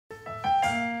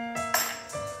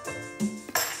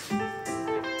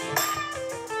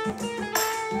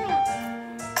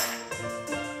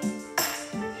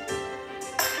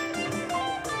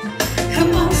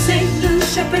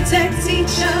Lucia, protect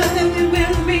each other, we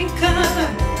will recover.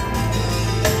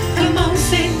 Come on,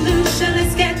 St. Lucia,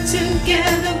 let's get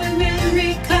together, we will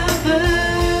recover.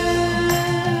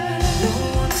 No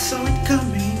one saw it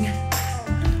coming,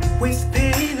 with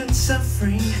pain and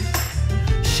suffering,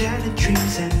 shattered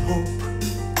dreams and hope.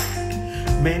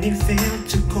 Many failed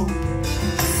to cope.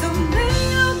 So may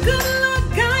your good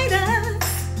Lord guide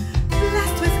us,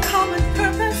 blessed with common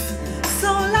purpose.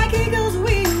 So like eagles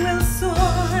we will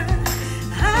soar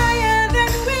higher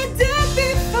than we did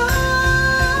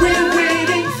before. We're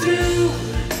wading through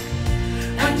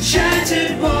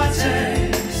uncharted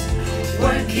waters,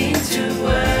 working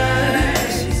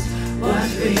towards what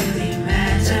really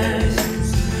matters.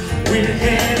 We're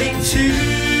heading to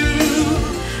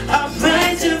a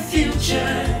brighter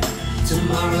future.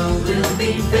 Tomorrow will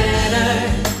be better.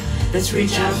 Let's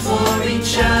reach out for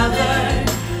each other.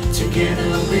 Together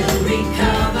we'll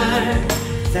recover.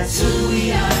 That's who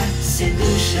we are, St.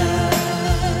 Lucia.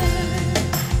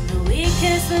 The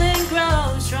weakest link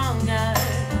grows stronger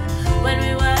when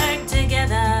we work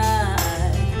together,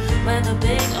 whether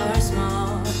big or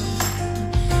small.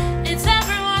 It's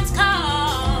everyone's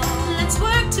call. Let's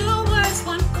work towards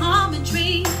one common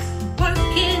dream,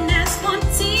 working as one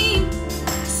team,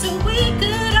 so we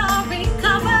could all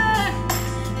recover.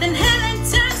 Then heaven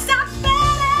turns out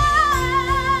better.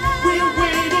 We're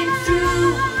wading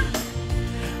through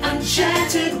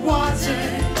uncharted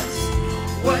waters,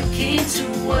 working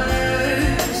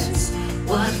towards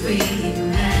what really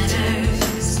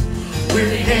matters.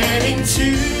 We're heading to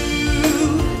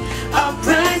a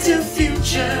brighter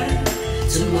future.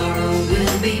 Tomorrow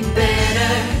will be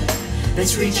better.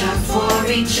 Let's reach out for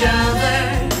each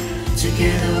other.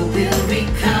 Together we'll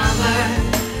recover.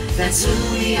 That's who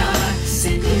we are,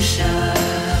 St. Lucia.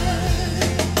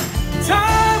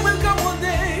 Time will come one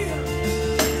day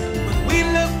when we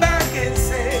look back and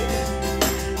say,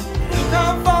 look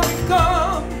how far we've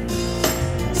come,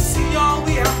 see all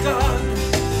we have done.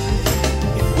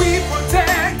 If we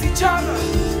protect each other,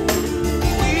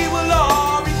 we will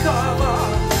all recover.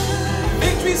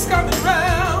 Victory's coming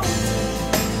round.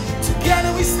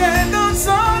 Together we stand on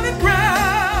solid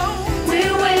ground.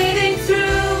 We're wading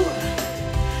through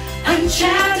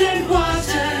uncharted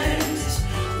waters,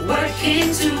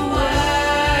 working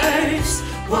towards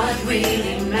what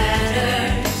really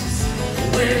matters.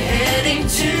 We're heading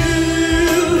to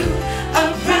a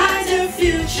brighter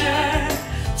future.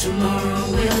 Tomorrow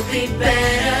will be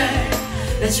better.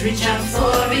 Let's reach out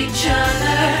for each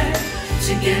other.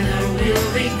 Together we'll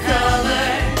recover.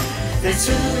 That's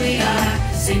who we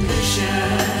are, St. Lucia.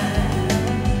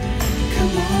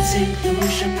 Come on, St.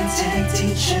 Lucia, protect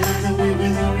each other, we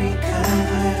will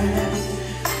recover.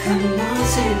 Come on,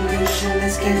 St. Lucia,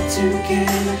 let's get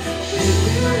together, we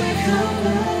will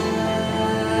recover.